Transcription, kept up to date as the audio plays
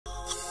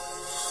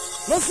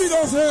Let's see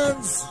those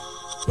hands.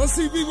 Let's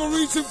see people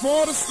reaching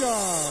for the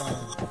sky.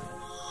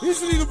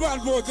 Usually the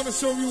bad boy gonna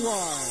show you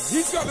why.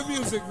 He's got the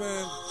music,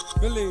 man.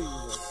 Believe.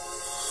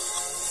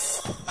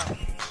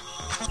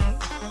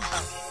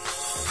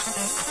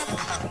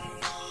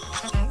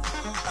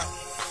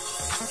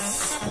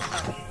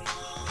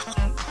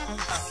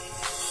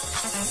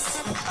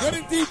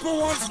 Getting deeper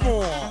once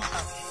more.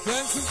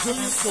 Dancing till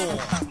you soar.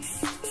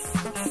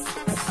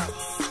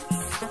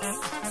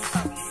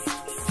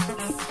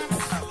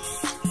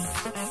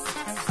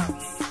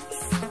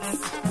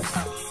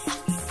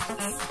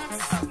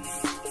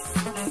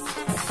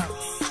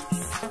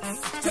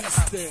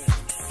 Test it.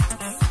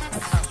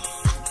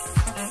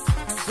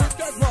 Work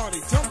that body,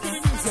 jump to the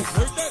music.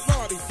 Work that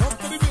body, jump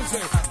to the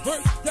music.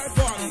 Work that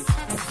body,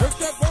 work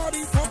that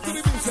body, pump to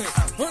the music.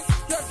 Work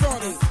that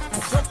body,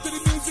 jump to the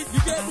music.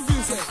 You get the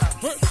music.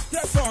 Work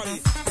that body,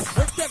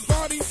 work that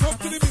body, pump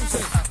to the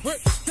music.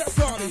 Work that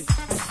body,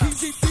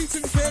 easy,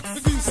 decent, get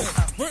the music.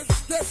 Work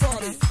that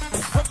body,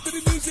 pump to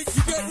the music.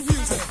 You get the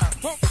music.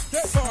 Pump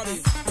that body,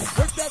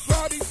 work that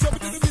body, jump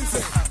to the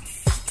music.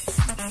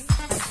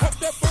 Pump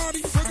that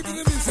body, work it to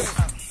the music.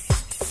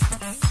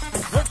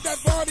 Work that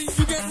body,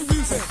 you get the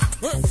music.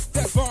 Work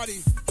that body,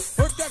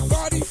 work that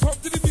body, pump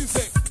to the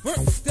music.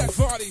 Work that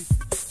body,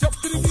 jump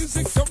to the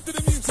music, jump to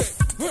the music.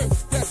 Work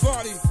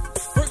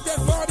that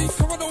body,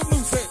 come on, don't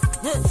lose it.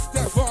 Work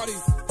that body,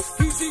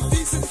 easy,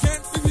 decent,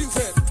 can't the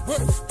music.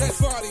 Work that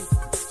body,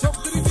 jump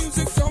to the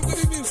music, jump to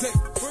the music.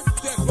 Work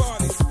that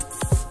body.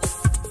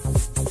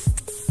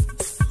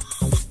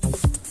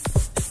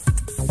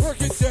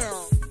 Work it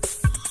down.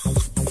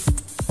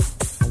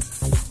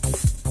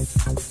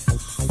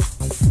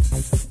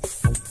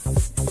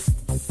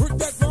 Work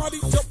that body,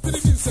 jump to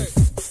the music.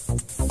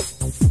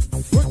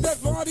 Work that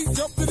body,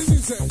 jump to the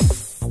music.